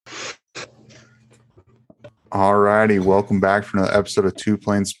All righty, welcome back for another episode of Two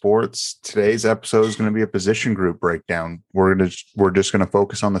Plain Sports. Today's episode is going to be a position group breakdown. We're just going to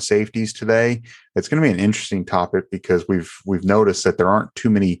focus on the safeties today. It's going to be an interesting topic because we've noticed that there aren't too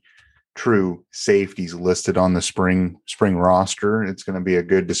many true safeties listed on the spring roster. It's going to be a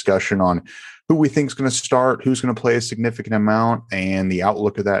good discussion on who we think is going to start, who's going to play a significant amount, and the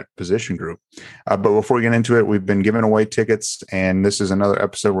outlook of that position group. But before we get into it, we've been giving away tickets, and this is another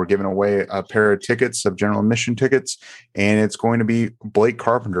episode. We're giving away a pair of tickets, of general admission tickets, and it's going to be Blake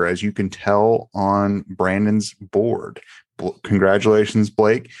Carpenter, as you can tell on Brandon's board. Congratulations,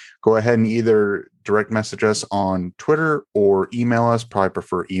 Blake. Go ahead and either direct message us on Twitter or email us. Probably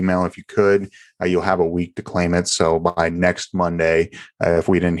prefer email if you could. You'll have a week to claim it. So by next Monday, if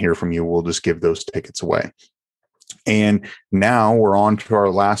we didn't hear from you, we'll just give those tickets away. And now we're on to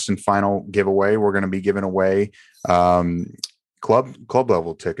our last and final giveaway. We're going to be giving away club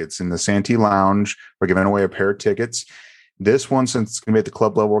level tickets in the Santee Lounge. We're giving away a pair of tickets. This one, since it's going to be at the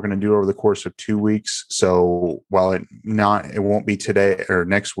club level, we're going to do it over the course of 2 weeks. So while it won't be today or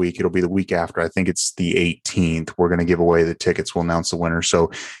next week, it'll be the week after. I think it's the 18th. We're going to give away the tickets. We'll announce the winner. So,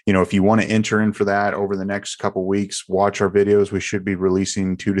 if you want to enter in for that over the next couple of weeks, watch our videos. We should be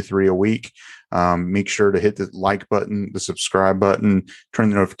releasing 2 to 3 a week. Make sure to hit the like button, the subscribe button, turn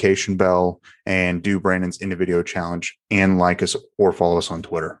the notification bell, and do Brandon's in-the-video challenge and like us or follow us on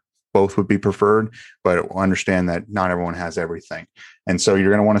Twitter. Both would be preferred, but understand that not everyone has everything. And so you're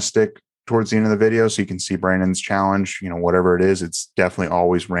going to want to stick towards the end of the video so you can see Brandon's challenge, whatever it is. It's definitely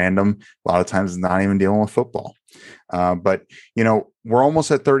always random. A lot of times it's not even dealing with football. But we're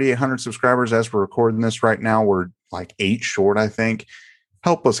almost at 3,800 subscribers as we're recording this right now. We're like 8 short, I think.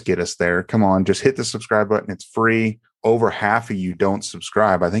 Help us get us there. Come on, just hit the subscribe button. It's free. Over half of you don't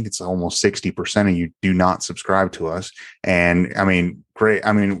subscribe. I think it's almost 60% of you do not subscribe to us. And great.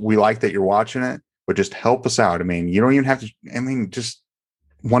 We like that you're watching it, but just help us out. You don't even have to, just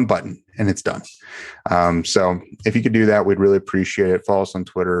one button and it's done. So if you could do that, we'd really appreciate it. Follow us on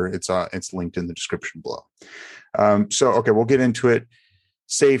Twitter. It's linked in the description below. Okay, we'll get into it.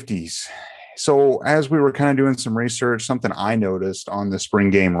 Safeties. So as we were kind of doing some research, something I noticed on the spring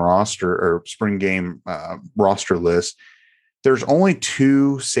game roster list, there's only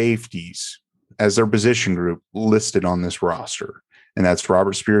 2 safeties as their position group listed on this roster. And that's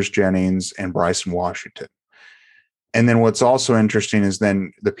Robert Spears-Jennings and Bryson Washington. And then what's also interesting is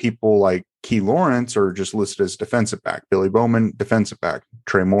then the people like Key Lawrence are just listed as defensive back, Billy Bowman, defensive back,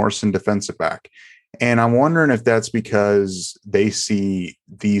 Trey Morrison, defensive back. And I'm wondering if that's because they see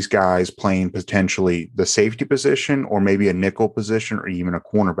these guys playing potentially the safety position or maybe a nickel position or even a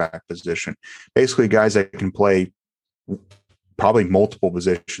cornerback position. Basically, guys that can play probably multiple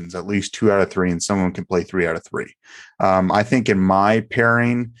positions, at least 2 out of 3, and someone can play 3 out of 3. I think in my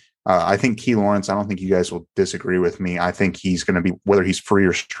pairing, I think Key Lawrence, I don't think you guys will disagree with me. I think he's going to be, whether he's free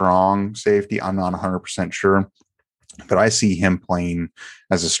or strong safety, I'm not 100% sure. But I see him playing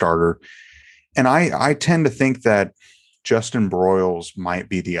as a starter. And I tend to think that Justin Broyles might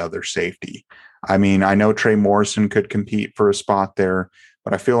be the other safety. I know Trey Morrison could compete for a spot there,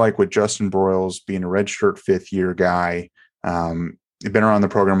 but I feel like with Justin Broyles being a redshirt 5th-year guy, been around the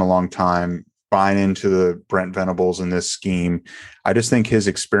program a long time, buying into the Brent Venables in this scheme, I just think his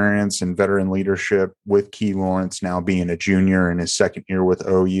experience and veteran leadership with Key Lawrence now being a junior in his 2nd year with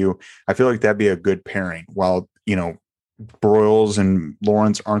OU, I feel like that'd be a good pairing. While, Broyles and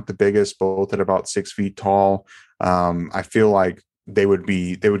Lawrence aren't the biggest, both at about 6 feet tall. I feel like they would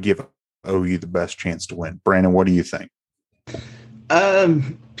give OU the best chance to win. Brandon, what do you think? I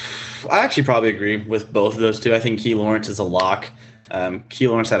actually probably agree with both of those 2. I think Key Lawrence is a lock. Key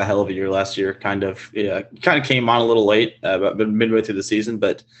Lawrence had a hell of a year last year. Kind of came on a little late, about midway through the season,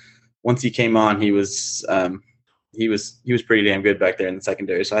 but once he came on, he was pretty damn good back there in the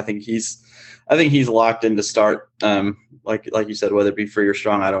secondary. So I think he's locked in to start. Like you said, whether it be free or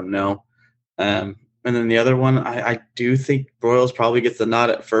strong, I don't know. And then the other one, I do think Broyles probably gets the nod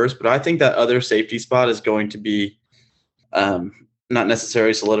at first, but I think that other safety spot is going to be not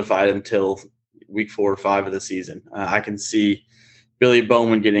necessarily solidified until week 4 or 5 of the season. I can see Billy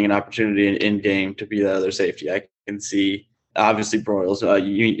Bowman getting an opportunity in game to be that other safety. I can see obviously Broyles.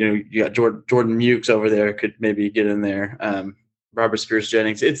 You got Jordan Mukes over there could maybe get in there. Robert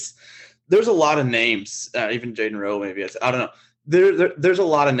Spears-Jennings. There's a lot of names, even Jaden Rowe maybe. I don't know. There's a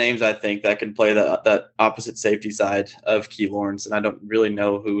lot of names I think that can play that opposite safety side of Key Lawrence, and I don't really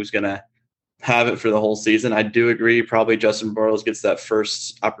know who's going to have it for the whole season. I do agree probably Justin Broyles gets that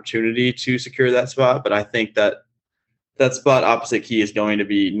first opportunity to secure that spot, but I think that spot opposite Key is going to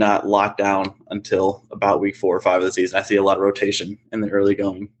be not locked down until about week 4 or 5 of the season. I see a lot of rotation in the early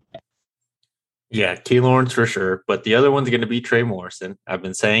going. Yeah, Key Lawrence for sure. But the other one's going to be Trey Morrison. I've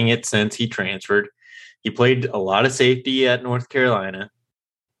been saying it since he transferred. He played a lot of safety at North Carolina,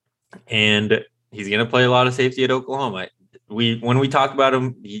 and he's going to play a lot of safety at Oklahoma. When we talk about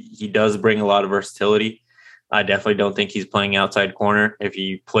him, he does bring a lot of versatility. I definitely don't think he's playing outside corner. If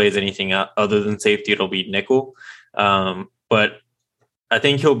he plays anything other than safety, it'll be nickel. But I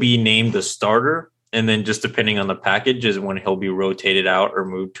think he'll be named the starter, and then just depending on the package is when he'll be rotated out or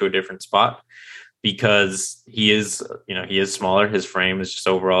moved to a different spot, because he is smaller. His frame is just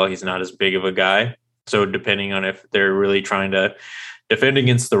overall, he's not as big of a guy. So depending on if they're really trying to defend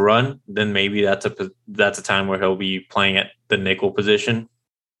against the run, then maybe that's a time where he'll be playing at the nickel position,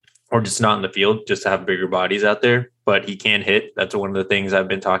 or just not in the field, just to have bigger bodies out there. But he can hit. That's one of the things I've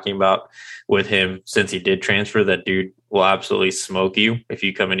been talking about with him since he did transfer. That dude will absolutely smoke you if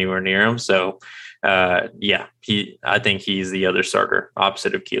you come anywhere near him. So, I think he's the other starter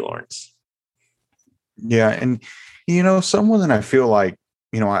opposite of Key Lawrence. Yeah, and someone that I feel like,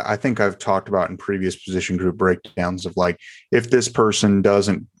 I think I've talked about in previous position group breakdowns of like, if this person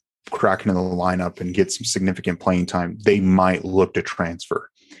doesn't crack into the lineup and get some significant playing time, they might look to transfer.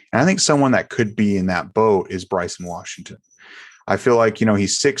 And I think someone that could be in that boat is Bryson Washington. I feel like,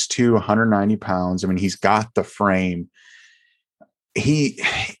 he's 6'2", 190 pounds. I mean, he's got the frame.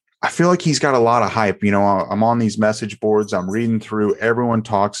 I feel like he's got a lot of hype. I'm on these message boards. I'm reading through. Everyone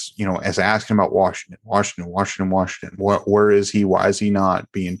talks, as asking about Washington. Where is he? Why is he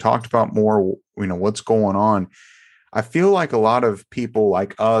not being talked about more? What's going on? I feel like a lot of people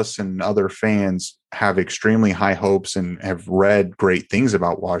like us and other fans have extremely high hopes and have read great things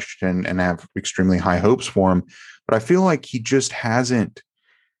about Washington and have extremely high hopes for him. But I feel like he just hasn't.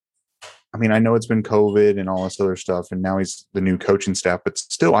 I mean, I know it's been COVID and all this other stuff, and now he's the new coaching staff, but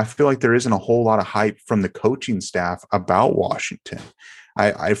still, I feel like there isn't a whole lot of hype from the coaching staff about Washington.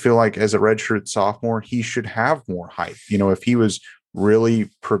 I feel like as a redshirt sophomore, he should have more hype. If he was really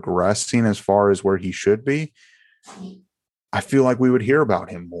progressing as far as where he should be, I feel like we would hear about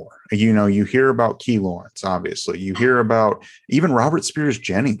him more. You hear about Key Lawrence, obviously. You hear about even Robert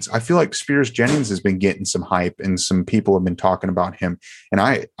Spears-Jennings. I feel like Spears-Jennings has been getting some hype and some people have been talking about him. And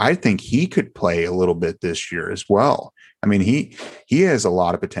I think he could play a little bit this year as well. I mean, he has a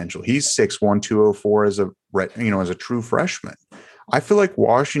lot of potential. He's 6'1", 204 as a true freshman. I feel like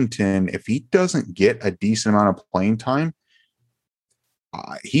Washington, if he doesn't get a decent amount of playing time,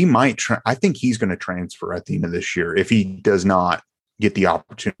 he might. I think he's going to transfer at the end of this year if he does not get the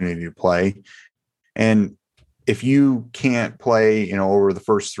opportunity to play. And if you can't play, over the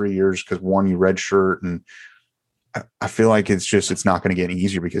first 3 years because one, you redshirt, and I feel like it's not going to get any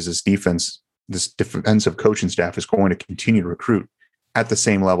easier because this defensive coaching staff is going to continue to recruit at the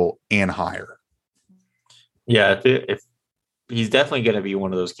same level and higher. Yeah, if he's definitely going to be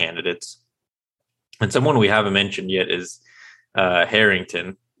one of those candidates. And someone we haven't mentioned yet is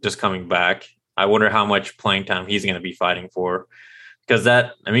Harrington, just coming back. I wonder how much playing time he's going to be fighting for, because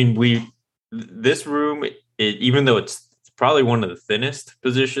this room, even though it's probably one of the thinnest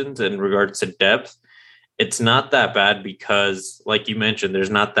positions in regards to depth, it's not that bad because, like you mentioned, there's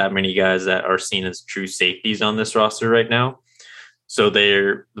not that many guys that are seen as true safeties on this roster right now. So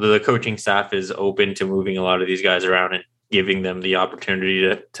the coaching staff is open to moving a lot of these guys around and giving them the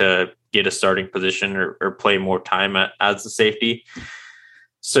opportunity to get a starting position or play more time as the safety.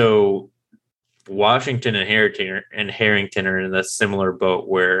 So Washington and Harrington are in a similar boat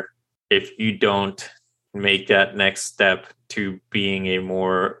where if you don't make that next step to being a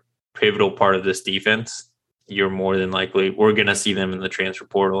more pivotal part of this defense, you're more than likely, we're going to see them in the transfer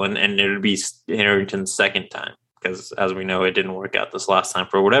portal, and it'll be Harrington's second time, because as we know, it didn't work out this last time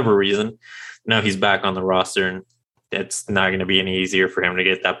for whatever reason. Now he's back on the roster, and it's not going to be any easier for him to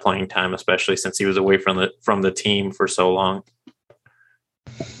get that playing time, especially since he was away from the team for so long.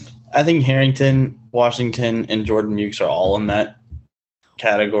 I think Harrington, Washington, and Jordan Mukes are all in that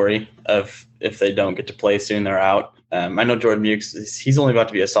category of if they don't get to play soon, they're out. I know Jordan Mukes, he's only about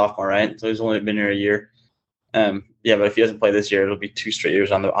to be a sophomore, right? So he's only been here a year. But if he doesn't play this year, it'll be 2 straight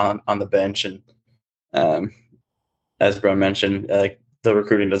years on the bench. And as Bro mentioned, the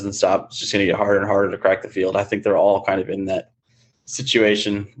recruiting doesn't stop. It's just going to get harder and harder to crack the field. I think they're all kind of in that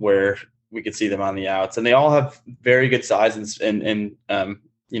situation where we could see them on the outs, and they all have very good size and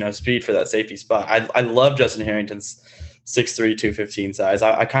speed for that safety spot. I love Justin Harrington's 6'3", 215 size.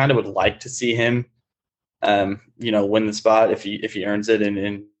 I kind of would like to see him, win the spot if he earns it,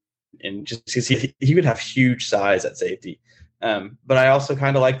 and just because he would have huge size at safety. But I also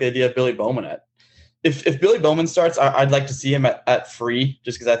kind of like the idea of Billy Bowman at. If Billy Bowman starts, I'd like to see him at free,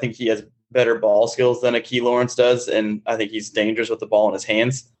 just because I think he has better ball skills than a Key Lawrence does, and I think he's dangerous with the ball in his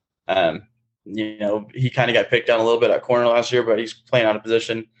hands. He kind of got picked on a little bit at corner last year, but he's playing out of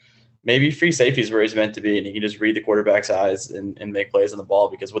position. Maybe free safety is where he's meant to be, and he can just read the quarterback's eyes and make plays on the ball,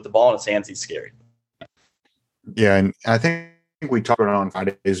 because with the ball in his hands, he's scary. Yeah, and I think we talked about it on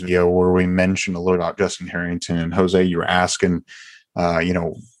Friday's video where we mentioned a little about Justin Harrington. And Jose, you were asking,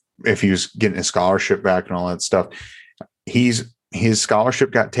 if he was getting his scholarship back and all that stuff. His scholarship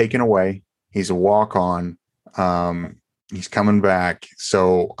got taken away. He's a walk-on. He's coming back.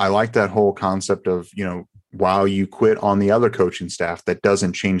 So I like that whole concept of, while you quit on the other coaching staff, that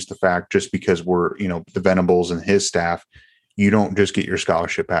doesn't change the fact just because we're, the Venables and his staff, you don't just get your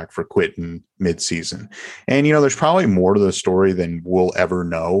scholarship back for quitting midseason. And, there's probably more to the story than we'll ever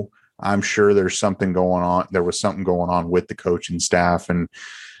know. I'm sure there's something going on. There was something going on with the coaching staff. And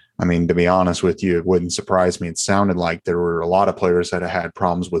I mean, to be honest with you, it wouldn't surprise me. It sounded like there were a lot of players that had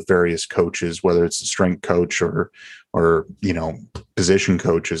problems with various coaches, whether it's the strength coach or position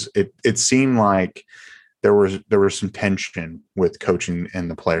coaches. It seemed like there was some tension with coaching and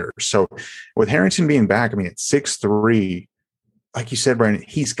the players. So with Harrington being back, I mean, at 6'3", like you said, Brandon,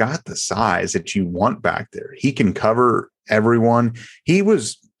 he's got the size that you want back there. He can cover everyone.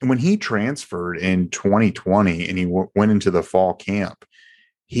 When he transferred in 2020 and he went into the fall camp,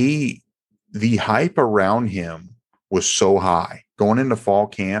 the hype around him was so high going into fall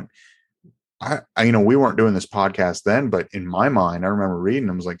camp. We weren't doing this podcast then, but in my mind, I remember reading,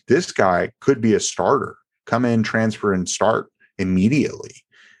 I was like, this guy could be a starter, come in, transfer, and start immediately.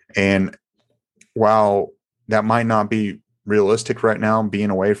 And while that might not be realistic right now, being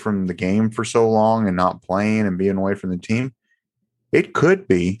away from the game for so long and not playing and being away from the team, it could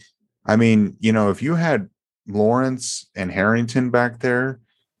be. I mean, if you had Lawrence and Harrington back there,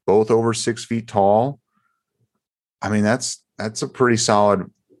 both over 6 feet tall, I mean, that's a pretty solid,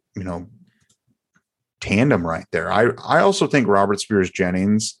 tandem right there. I also think Robert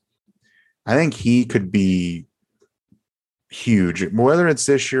Spears-Jennings, I think he could be huge. Whether it's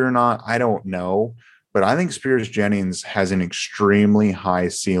this year or not, I don't know. But I think Spears-Jennings has an extremely high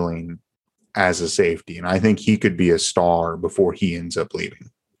ceiling as a safety. And I think he could be a star before he ends up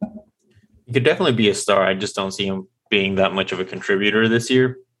leaving. He could definitely be a star. I just don't see him being that much of a contributor this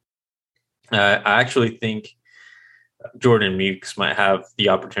year. I actually think Jordan Meeks might have the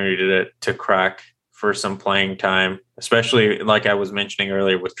opportunity to crack for some playing time, especially like I was mentioning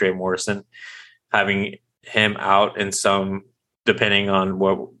earlier with Trey Morrison, having him out in some, depending on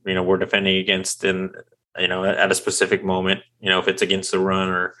what we're defending against in at a specific moment, if it's against the run,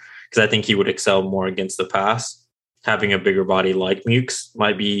 or because I think he would excel more against the pass. Having a bigger body like Mukes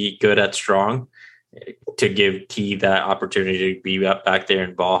might be good at strong to give T that opportunity to be back there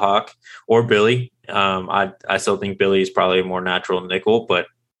in ball hawk, or Billy. I still think Billy is probably a more natural nickel, but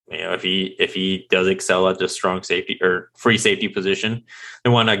if he does excel at the strong safety or free safety position,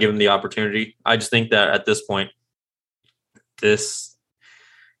 then why not give him the opportunity? I just think that at this point, this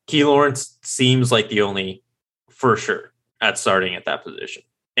Key Lawrence seems like the only for sure at starting at that position.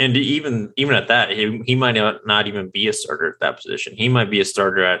 And even at that, he might not even be a starter at that position. He might be a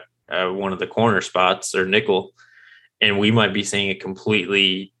starter at one of the corner spots or nickel, and we might be seeing a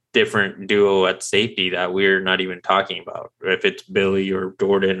completely different duo at safety that we're not even talking about. If it's Billy or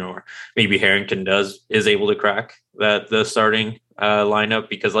Jordan, or maybe Harrington is able to crack the starting lineup,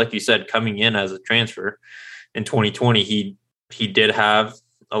 because like you said, coming in as a transfer in 2020, he did have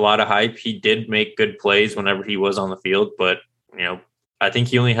a lot of hype. He did make good plays whenever he was on the field, but I think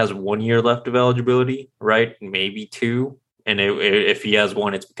he only has 1 year left of eligibility, right? Maybe 2. And if he has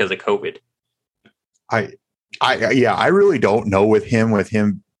 1, it's because of COVID. I really don't know with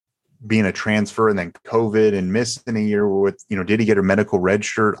him being a transfer and then COVID and missing a year with, did he get a medical red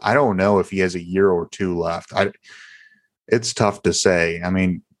shirt? I don't know if he has a year or 2 left. It's tough to say. I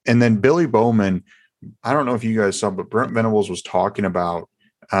mean, and then Billy Bowman, I don't know if you guys saw, but Brent Venables was talking about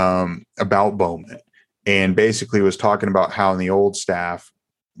Bowman, and basically was talking about how in the old staff,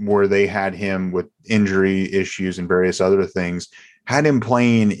 where they had him with injury issues and various other things, had him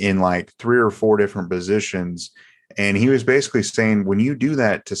playing in like 3 or 4 different positions. And he was basically saying, when you do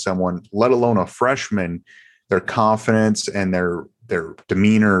that to someone, let alone a freshman, their confidence and their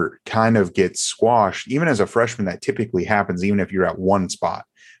demeanor kind of gets squashed. Even as a freshman, that typically happens, even if you're at one spot.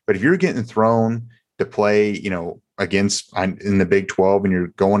 But if you're getting thrown to play, against in the Big 12, and you're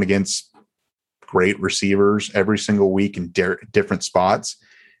going against great receivers every single week in different spots,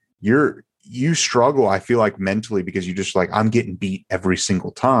 you struggle, I feel like, mentally, because you just like, I'm getting beat every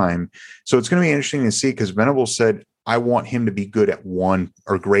single time. So it's going to be interesting to see, because Venables said, I want him to be good at one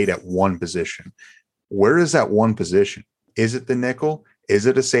or great at one position. Where is that one position? Is it the nickel? Is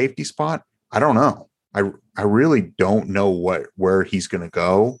it a safety spot? I don't know. I really don't know where he's going to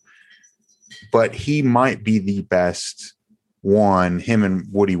go. but he might be the best one. Him and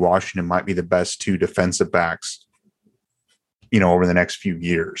Woody Washington might be the best two defensive backs, over the next few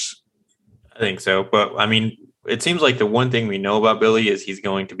years. I think so. But I mean, it seems like the one thing we know about Billy is he's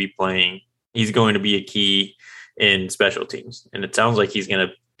going to be a key in special teams. And it sounds like he's going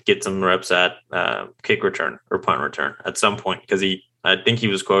to get some reps at kick return or punt return at some point, because I think he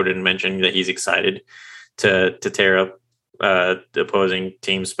was quoted and mentioning that he's excited to tear up the opposing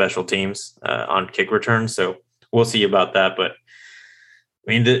team's special teams on kick return. So we'll see about that. But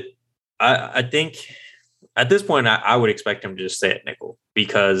I mean, I think at this point, I would expect him to just stay at nickel,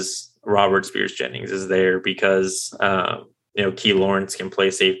 because Robert Spears-Jennings is there, because Key Lawrence can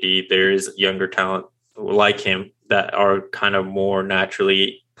play safety. There is younger talent like him that are kind of more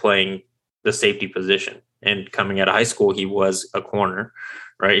naturally playing the safety position. And coming out of high school, he was a corner,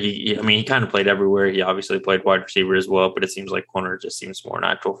 right? He kind of played everywhere. He obviously played wide receiver as well, but it seems like corner just seems more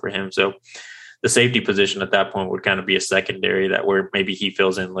natural for him. So the safety position at that point would kind of be a secondary that where maybe he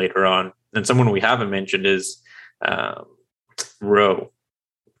fills in later on. And someone we haven't mentioned is Rowe.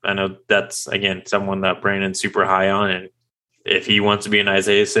 I know that's, again, someone that Brandon's super high on. And if he wants to be an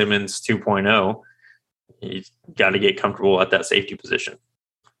Isaiah Simmons 2.0, he's got to get comfortable at that safety position.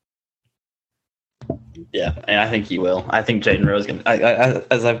 Yeah, and I think he will. I think Jaden Rowe is going to,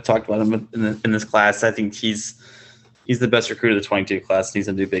 as I've talked about him in this class, I think he's the best recruit of the 22 class, and he's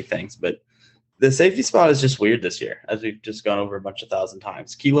going to do big things. But the safety spot is just weird this year, as we've just gone over a bunch of thousand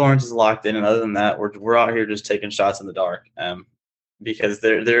times. Key Lawrence is locked in, and other than that, we're out here just taking shots in the dark, because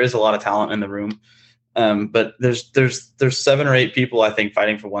there is a lot of talent in the room. But there's 7 or 8 people, I think,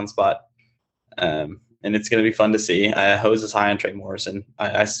 fighting for one spot, and it's going to be fun to see. Hose is high on Trey Morrison.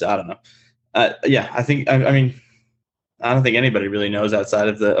 I don't know. I think I don't think anybody really knows outside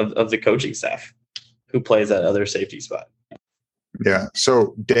of the coaching staff who plays that other safety spot. Yeah.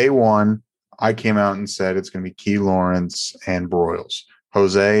 So day one, I came out and said it's going to be Key Lawrence and Broyles.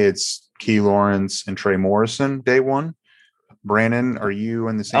 Jose, it's Key Lawrence and Trey Morrison day one. Brandon, are you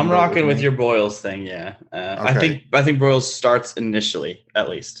in the same? I'm rocking with your Broyles thing. Yeah. Okay. I think Broyles starts initially, at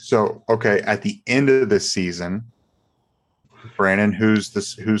least. So, okay. At the end of the season, Brandon, who's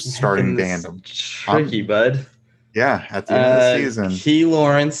starting tandem? Tricky, bud. Yeah, at the end of the season. Key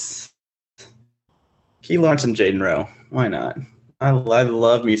Lawrence and Jaden Rowe. Why not? I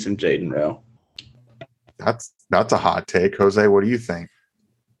love me some Jaden Rowe. That's a hot take. Jose, what do you think?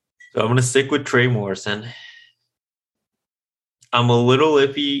 So I'm going to stick with Trey Morrison. I'm a little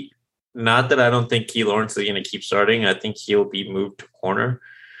iffy. Not that I don't think Key Lawrence is going to keep starting. I think he'll be moved to corner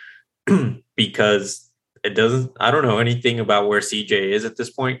because I don't know anything about where CJ is at this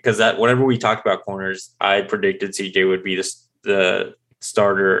point, because whenever we talked about corners, I predicted CJ would be the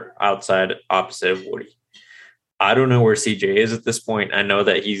starter outside opposite of Woody. I don't know where CJ is at this point. I know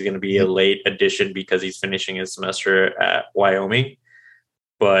that he's going to be a late addition because he's finishing his semester at Wyoming,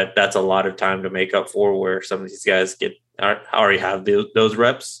 but that's a lot of time to make up for where some of these guys already have those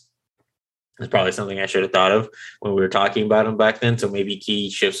reps. It's probably something I should have thought of when we were talking about him back then. So maybe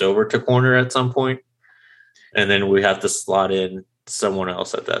Key shifts over to corner at some point, and then we have to slot in someone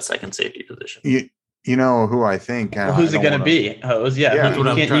else at that second safety position. You know who I think? Well, who's it going to be? Hose? Yeah, that's what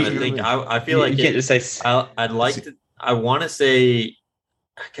I'm trying to think. I feel like you can't just say. I want to say,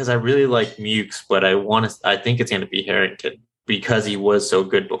 because I really like Mukes, but I think it's going to be Harrington because he was so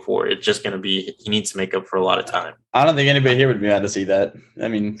good before. It's just going to be he needs to make up for a lot of time. I don't think anybody here would be mad to see that. I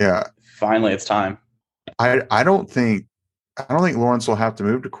mean, yeah, finally it's time. I don't think Lawrence will have to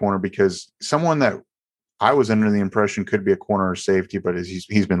move to corner, because someone that I was under the impression could be a corner or safety, but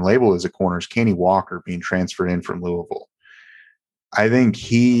he's been labeled as a corner, is Kenny Walker being transferred in from Louisville. I think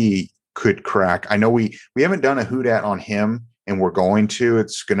he could crack. I know we haven't done a who dat on him, and we're going to.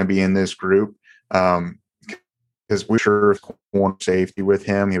 It's going to be in this group because we're sure corner safety with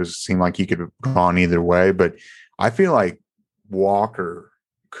him. Seemed like he could have gone either way, but I feel like Walker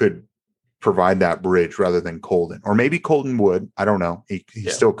could provide that bridge rather than Colden, or maybe Colden would. I don't know. He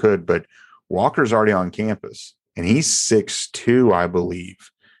still could, but Walker's already on campus, and he's 6'2", I believe.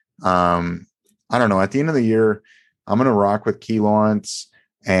 I don't know. At the end of the year, I'm going to rock with Key Lawrence,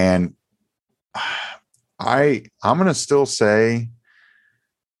 and I'm going to still say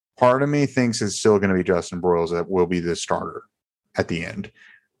part of me thinks it's still going to be Justin Broyles that will be the starter at the end.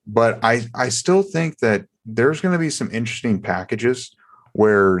 But I still think that there's going to be some interesting packages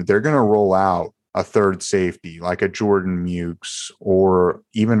where they're going to roll out a third safety, like a Jordan Mukes, or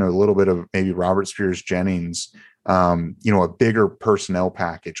even a little bit of maybe Robert Spears-Jennings, a bigger personnel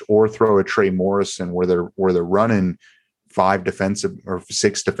package, or throw a Trey Morrison where they're running 5 defensive or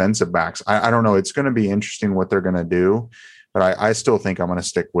 6 defensive backs. I don't know. It's going to be interesting what they're going to do, but I still think I'm going to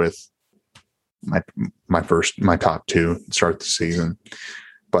stick with my top two to start the season.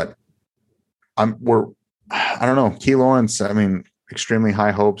 But I don't know. Key Lawrence, I mean, extremely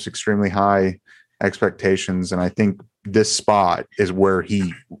high hopes, extremely high expectations. And I think this spot is where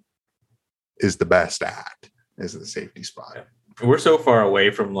he is the best at, is the safety spot. We're so far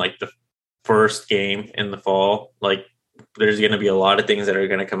away from like the first game in the fall. Like there's going to be a lot of things that are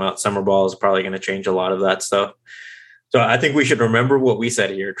going to come out. Summer ball is probably going to change a lot of that stuff. So I think we should remember what we said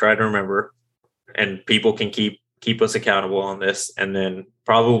here, try to remember, and people can keep us accountable on this. And then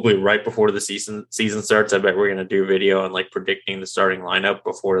probably right before the season starts, I bet we're going to do video and like predicting the starting lineup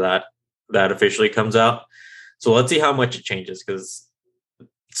before that officially comes out. So let's see how much it changes, because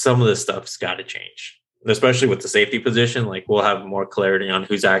some of this stuff's got to change, especially with the safety position. Like we'll have more clarity on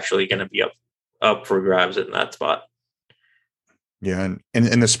who's actually going to be up for grabs in that spot. Yeah,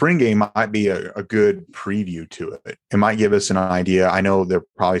 and the spring game might be a good preview to it. It might give us an idea. I know they'll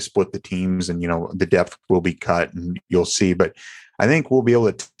probably split the teams, and the depth will be cut, and you'll see. But I think we'll be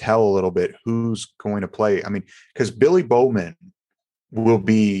able to tell a little bit who's going to play. I mean, because Billy Bowman will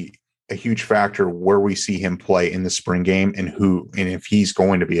be a huge factor where we see him play in the spring game, and if he's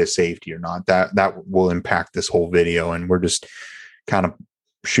going to be a safety or not. That will impact this whole video, and we're just kind of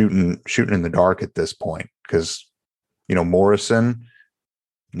shooting in the dark at this point, because Morrison,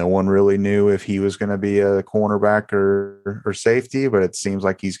 no one really knew if he was going to be a cornerback or safety, but it seems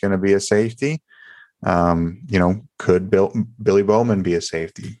like he's going to be a safety. Could Billy Bowman be a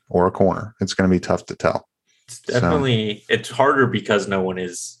safety or a corner? It's going to be tough to tell. It's definitely, it's harder because no one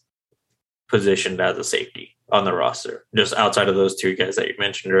is positioned as a safety on the roster, just outside of those two guys that you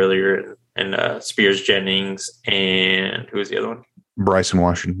mentioned earlier, and Spears Jennings, and who was the other one? Bryson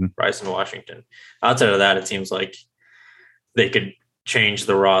Washington. Outside of that, it seems like they could change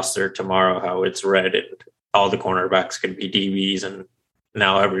the roster tomorrow how it's read, and all the cornerbacks could be DBs, and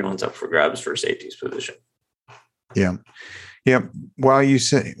now everyone's up for grabs for safety's position. Yeah. While you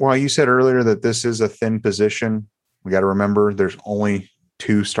said earlier that this is a thin position, we got to remember there's only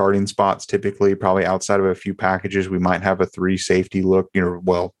 2 starting spots typically. Probably outside of a few packages, we might have a 3 safety look,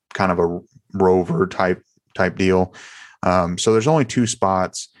 kind of a rover type deal. So there's only 2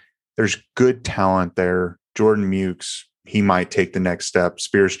 spots. There's good talent there. Jordan Mukes, he might take the next step.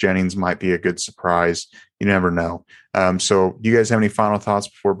 Spears Jennings might be a good surprise. You never know. So do you guys have any final thoughts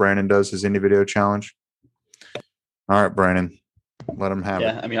before Brandon does his indie video challenge? All right, Brandon, let him have it.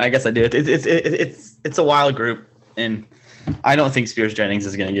 Yeah, I mean, I guess I do. It's a wild group, and I don't think Spears Jennings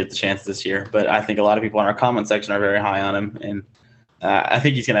is going to get the chance this year, but I think a lot of people in our comment section are very high on him, and I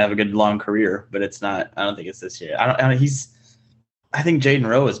think he's going to have a good long career, but it's not. I don't think it's this year. I think Jaden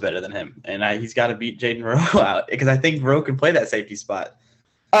Rowe is better than him, and he's got to beat Jaden Rowe out, because I think Rowe can play that safety spot.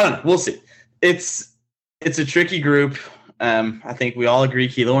 I don't know. We'll see. It's a tricky group. I think we all agree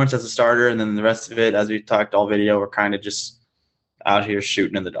Key Lawrence as a starter, and then the rest of it, as we talked all video, we're kind of just out here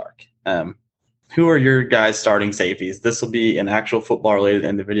shooting in the dark. Who are your guys' starting safeties? This will be an actual football-related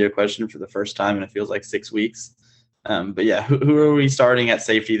end of video question for the first time, and it feels like 6 weeks. But yeah, who are we starting at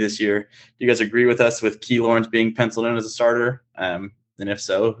safety this year? Do you guys agree with us with Key Lawrence being penciled in as a starter? And if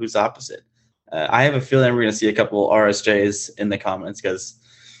so, who's opposite? I have a feeling we're going to see a couple RSJs in the comments, because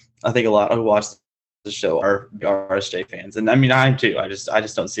I think a lot who watch the show are RSJ fans, and I mean I am too. I just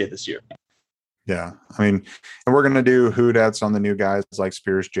don't see it this year. Yeah, I mean, and we're going to do whodats on the new guys like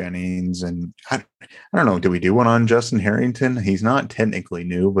Spears Jennings, and I don't know. Do we do one on Justin Harrington? He's not technically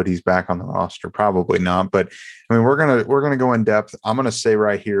new, but he's back on the roster. Probably not. But I mean, we're gonna go in depth. I'm gonna say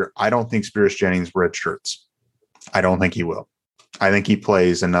right here, I don't think Spears Jennings redshirts. I don't think he will. I think he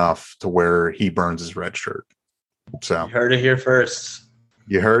plays enough to where he burns his red shirt. So you heard it here first.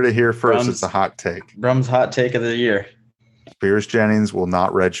 It's a hot take. Brum's hot take of the year. Spears Jennings will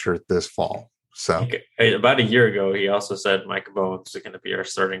not redshirt this fall. So about a year ago, he also said Micah Bones is going to be our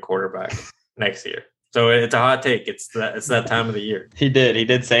starting quarterback next year. So it's a hot take. It's that time of the year. He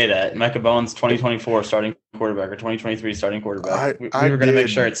did say that. Micah Bones, 2024 starting quarterback, or 2023 starting quarterback. We were going to make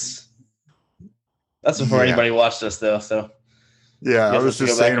sure that's before anybody watched us, though. So yeah, I was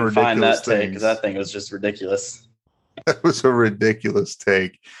just saying ridiculous find that things. take, because that thing was just ridiculous. That was a ridiculous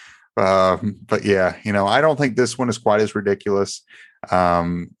take. But yeah, I don't think this one is quite as ridiculous.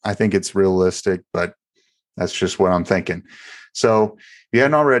 I think it's realistic, but that's just what I'm thinking. So if you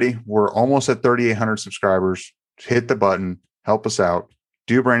hadn't already, we're almost at 3,800 subscribers. Hit the button, help us out.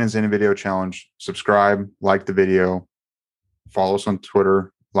 Do Brandon's in a video challenge, subscribe, like the video, follow us on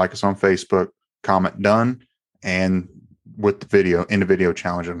Twitter, like us on Facebook, comment done, and with the video in the video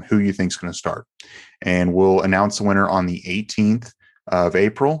challenge on who you think is going to start. And we'll announce the winner on the 18th of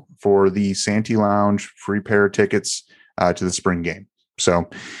April for the Santee Lounge free pair of tickets to the spring game. So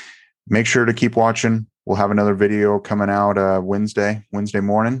make sure to keep watching. We'll have another video coming out Wednesday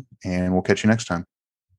morning, and we'll catch you next time.